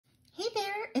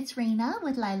it's Raina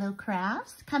with Lilo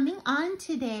Crafts coming on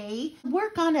today.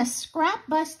 Work on a scrap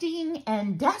busting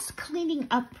and desk cleaning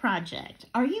up project.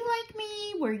 Are you like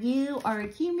me where you are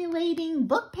accumulating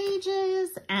book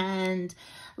pages and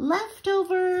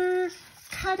leftover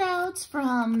cutouts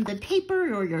from the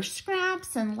paper or your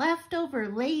scraps and leftover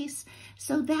lace?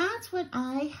 So that's what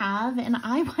I have, and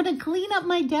I want to clean up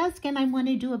my desk, and I want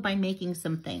to do it by making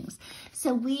some things.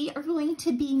 So we are going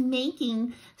to be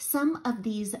making some of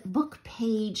these book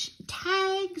page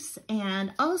tags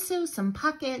and also some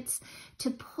pockets to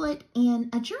put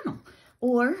in a journal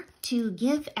or to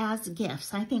give as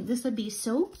gifts. I think this would be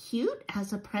so cute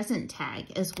as a present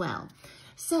tag as well.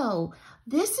 So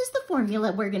this is the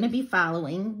formula we're going to be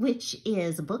following, which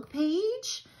is a book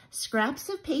page, scraps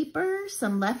of paper,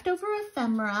 some leftover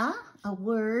ephemera, a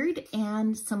word,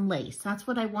 and some lace. That's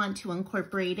what I want to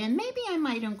incorporate, and maybe I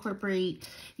might incorporate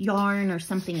yarn or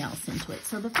something else into it.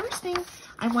 So the first thing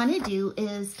I want to do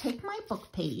is take my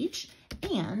book page,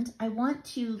 and I want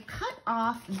to cut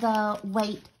off the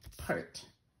white part.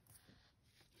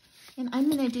 And I'm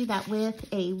going to do that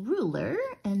with a ruler,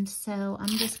 and so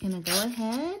I'm just going to go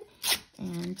ahead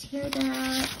and tear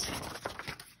that.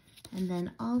 And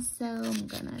then also I'm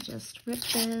gonna just rip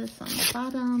this on the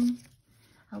bottom.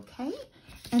 Okay,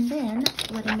 and then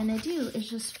what I'm gonna do is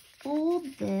just fold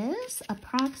this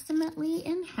approximately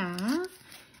in half,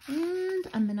 and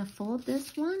I'm gonna fold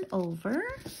this one over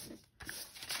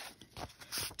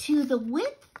to the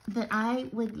width that I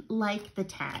would like the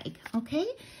tag. Okay,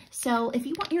 so if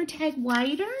you want your tag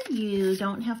wider, you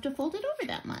don't have to fold it over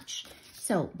that much.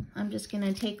 So I'm just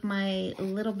gonna take my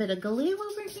little bit of glue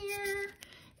over here,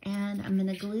 and I'm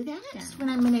gonna glue that down. What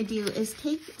I'm gonna do is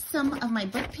take some of my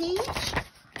book page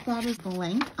that is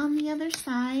blank on the other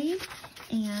side,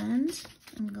 and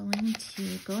I'm going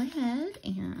to go ahead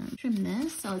and trim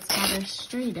this so it's got a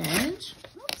straight edge.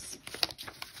 Oops.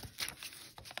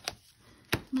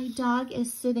 My dog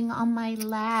is sitting on my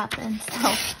lap, and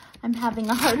so I'm having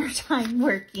a harder time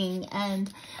working,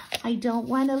 and I don't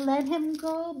wanna let him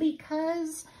go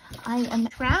because I am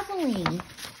traveling.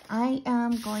 I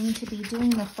am going to be doing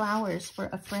the flowers for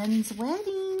a friend's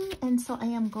wedding, and so I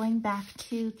am going back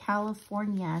to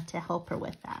California to help her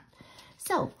with that.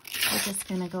 So we're just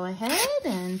gonna go ahead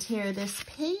and tear this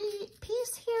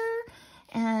piece here,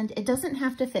 and it doesn't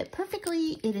have to fit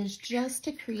perfectly. It is just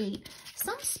to create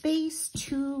some space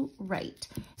to write.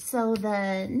 So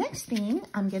the next thing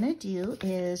I'm gonna do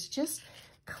is just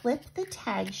clip the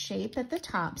tag shape at the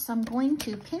top. So I'm going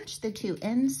to pinch the two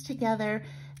ends together.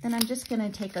 Then I'm just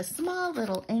gonna take a small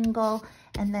little angle,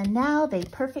 and then now they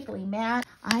perfectly match.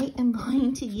 I am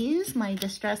going to use my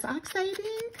Distress Oxide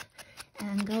ink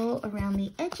and go around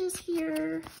the edges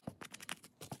here.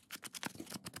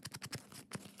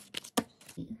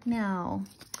 Now,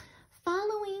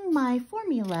 following my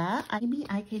formula, maybe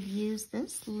I could use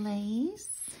this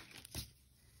lace,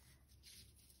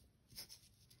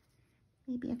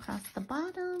 maybe across the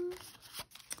bottom.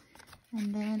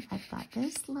 And then I've got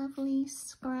this lovely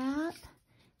scrap,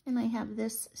 and I have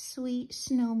this sweet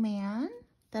snowman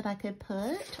that I could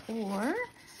put, or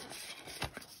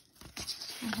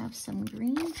I have some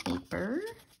green paper.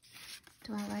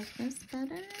 Do I like this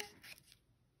better?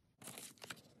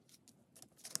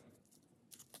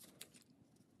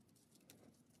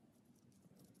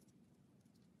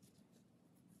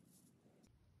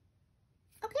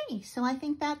 Okay, so I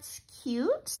think that's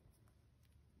cute.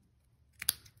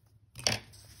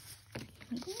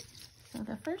 So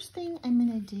the first thing I'm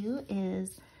gonna do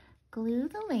is glue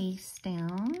the lace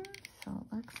down. So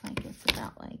it looks like it's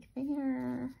about like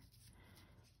there.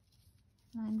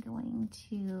 And I'm going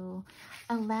to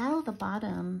allow the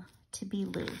bottom to be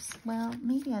loose. Well,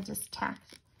 maybe I'll just tack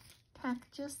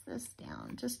just this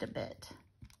down just a bit.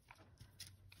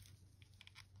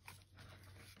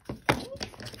 Okay.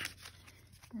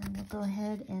 And we'll go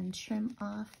ahead and trim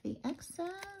off the excess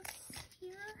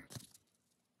here.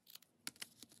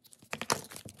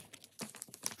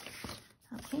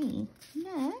 Okay,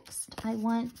 next I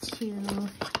want to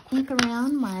ink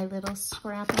around my little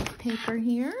scrap of paper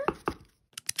here.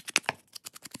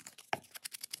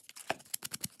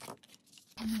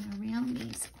 And then around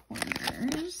these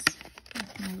corners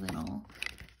with my little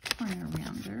corner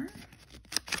rounder.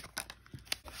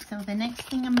 So the next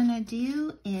thing I'm gonna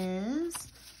do is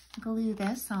glue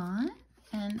this on.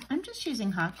 And I'm just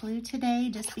using hot glue today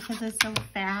just because it's so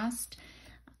fast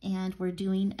and we're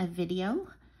doing a video.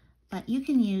 But you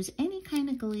can use any kind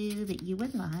of glue that you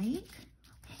would like.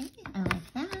 Okay, I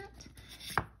like that.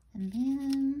 And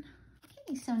then,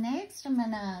 okay, so next I'm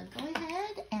gonna go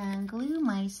ahead and glue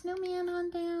my snowman on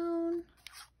down.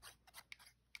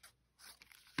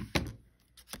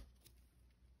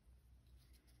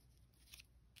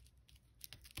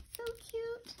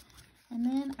 cute. And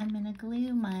then I'm gonna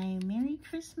glue my Merry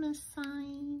Christmas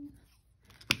sign.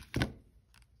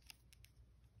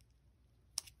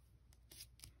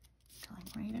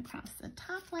 Going right across the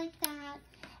top like that.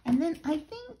 And then I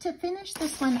think to finish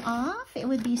this one off, it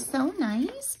would be so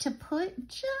nice to put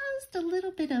just a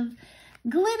little bit of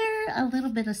glitter, a little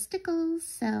bit of stickles.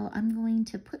 So I'm going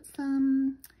to put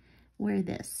some where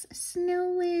this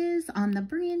snow is on the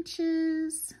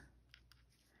branches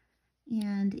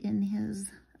and in his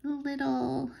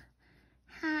little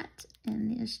hat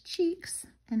and his cheeks.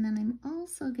 And then I'm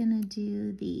also gonna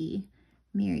do the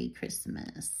Merry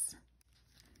Christmas.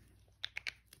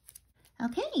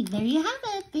 Okay, there you have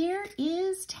it. There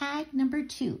is tag number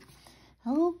 2.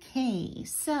 Okay,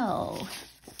 so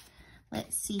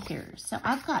let's see here. So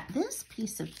I've got this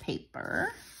piece of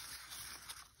paper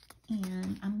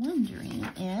and I'm wondering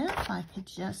if I could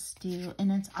just do,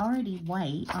 and it's already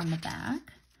white on the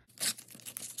back.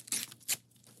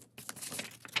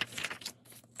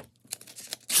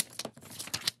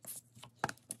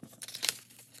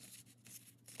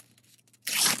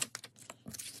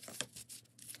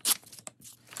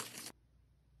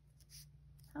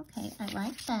 Okay, I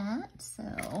like that. So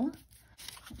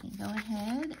let me go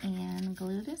ahead and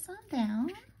glue this on down.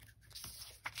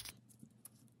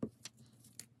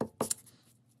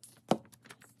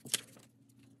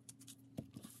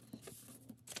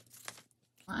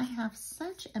 I have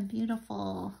such a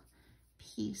beautiful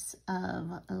piece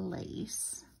of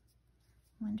lace.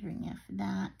 Wondering if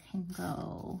that can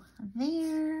go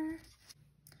there.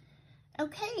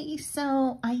 Okay,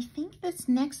 so I think this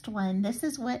next one, this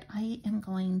is what I am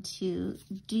going to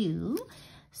do.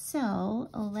 So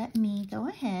let me go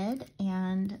ahead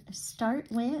and start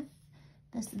with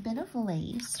this bit of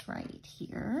lace right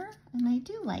here. And I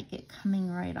do like it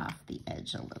coming right off the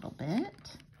edge a little bit.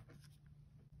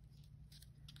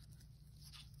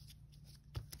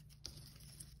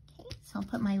 Okay, so I'll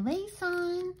put my lace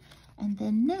on. And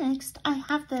then next I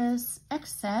have this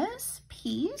excess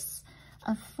piece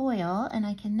of foil, and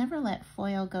I can never let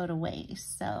foil go to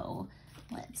waste. So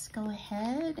let's go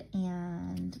ahead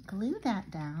and glue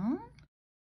that down.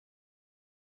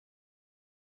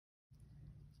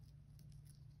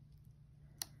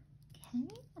 Okay,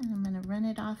 and I'm going to run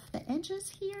it off the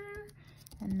edges here,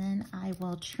 and then I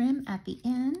will trim at the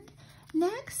end.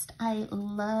 Next, I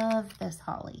love this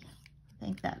holly. I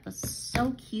think that was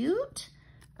so cute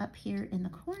up here in the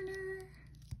corner.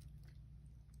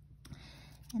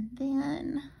 And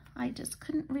then I just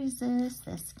couldn't resist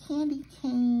this candy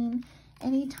cane.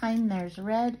 Anytime there's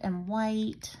red and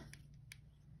white,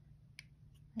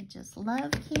 I just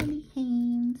love candy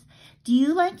canes. Do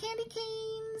you like candy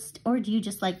canes? Or do you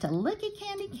just like to look at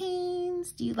candy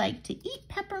canes? Do you like to eat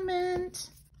peppermint?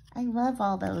 I love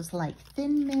all those, like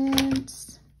Thin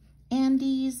Mints,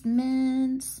 Andes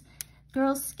Mints,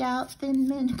 Girl Scout Thin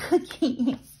Mint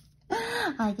cookies.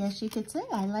 I guess you could say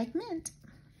I like mint.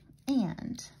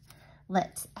 And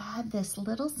let's add this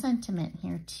little sentiment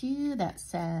here too that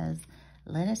says,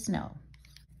 let us know.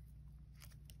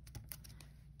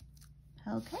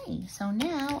 Okay, so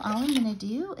now all I'm gonna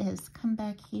do is come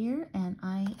back here and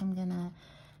I am gonna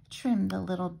trim the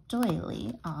little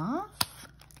doily off.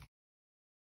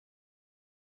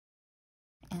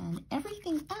 And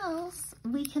everything else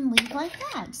we can leave like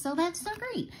that. So that's so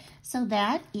great. So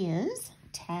that is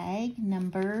tag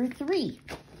number 3.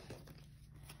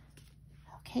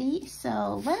 Okay,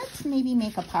 so let's maybe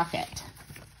make a pocket.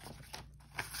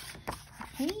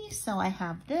 Okay, so I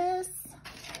have this.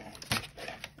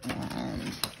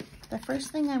 And the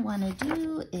first thing I want to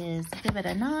do is give it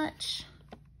a notch.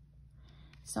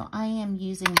 So I am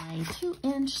using my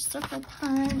 2-inch circle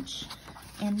punch.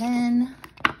 And then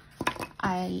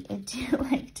I do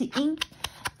like to ink.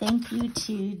 Thank you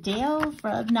to Dale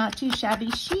from Not Too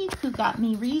Shabby Chic who got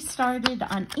me restarted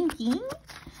on inking.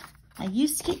 I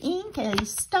used to ink, I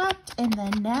stopped, and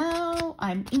then now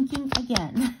I'm inking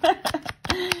again.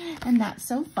 And that's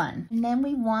so fun. And then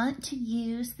we want to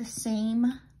use the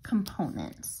same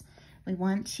components. We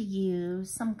want to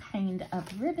use some kind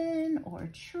of ribbon or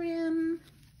trim.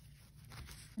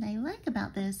 What I like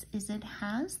about this is it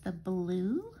has the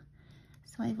blue.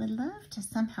 So I would love to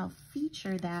somehow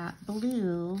feature that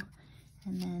blue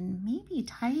and then maybe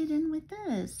tie it in with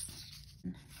this.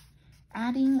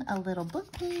 Adding a little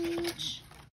book page.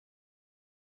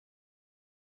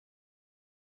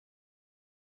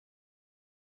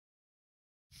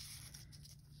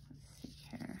 Let's see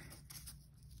here.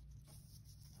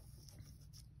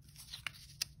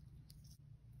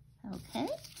 Okay,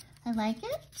 I like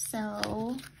it. So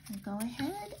I'll go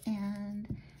ahead and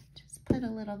just put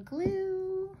a little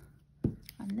glue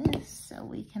on this so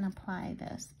we can apply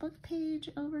this book page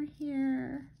over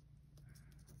here.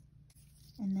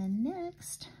 And then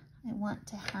next, I want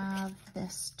to have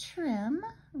this trim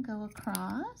go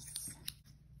across.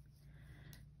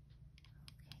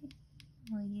 Okay,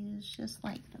 we'll use just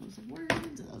like those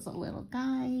words as a little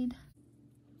guide.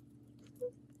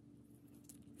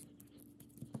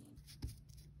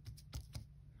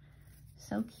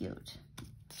 So cute.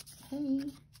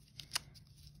 Okay.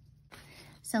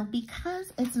 So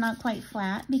because it's not quite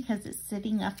flat, because it's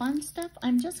sitting up on stuff,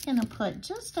 I'm just gonna put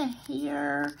just a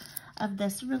hair of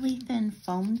this really thin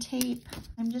foam tape.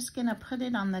 I'm just gonna put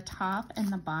it on the top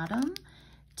and the bottom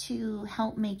to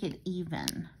help make it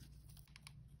even.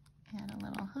 Add a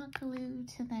little hot glue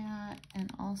to that,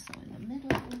 and also in the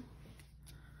middle.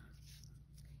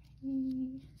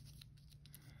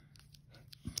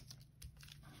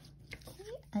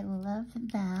 Okay, I love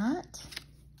that.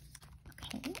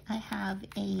 Okay, I have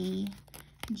a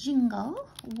jingle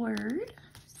word,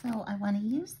 so I want to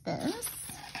use this.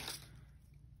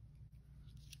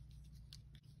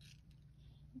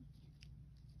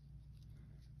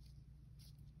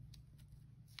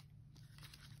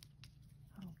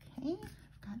 Okay,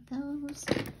 I've got those.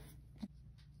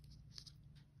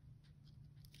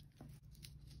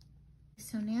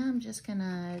 So now I'm just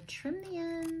gonna trim the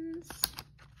ends.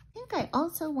 I think I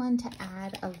also want to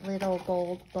add a little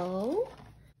gold bow.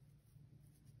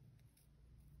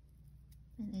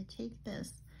 I'm gonna take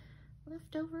this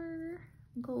leftover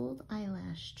gold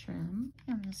eyelash trim.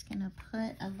 I'm just gonna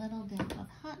put a little dip of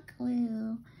hot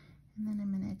glue, and then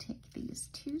I'm gonna take these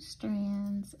two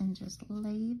strands and just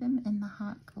lay them in the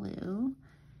hot glue,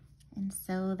 and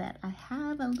so that I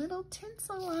have a little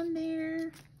tinsel on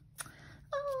there.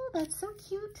 Oh, that's so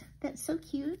cute. That's so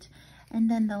cute. And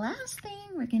then the last thing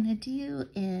we're gonna do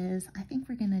is, I think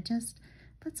we're gonna just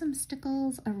put some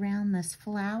stickles around this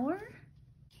flower.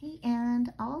 Okay,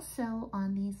 and also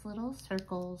on these little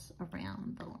circles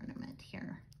around the ornament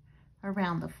here,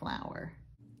 around the flower.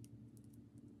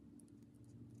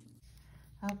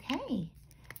 Okay,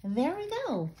 there we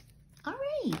go. All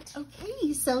right,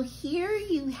 okay, so here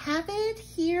you have it.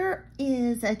 Here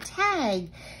is a tag,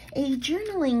 a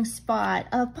journaling spot,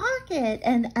 a pocket,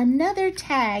 and another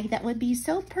tag that would be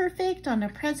so perfect on a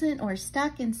present or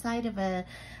stuck inside of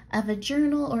a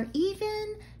journal, or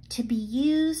even to be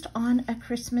used on a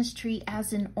Christmas tree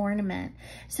as an ornament.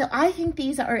 So I think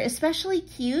these are especially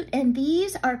cute, and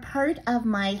these are part of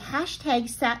my hashtag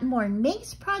Satinborn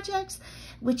Makes projects,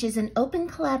 which is an open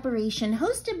collaboration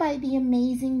hosted by the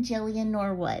amazing Jillian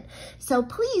Norwood. So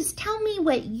please tell me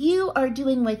what you are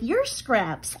doing with your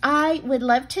scraps. I would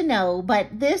love to know, but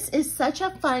this is such a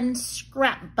fun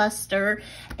scrap buster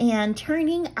and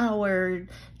turning our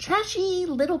trashy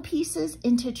little pieces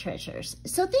into treasures.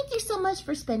 So thank you so much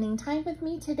for spending time with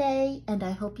me today, and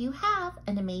I hope you have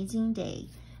an amazing day.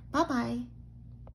 Bye-bye.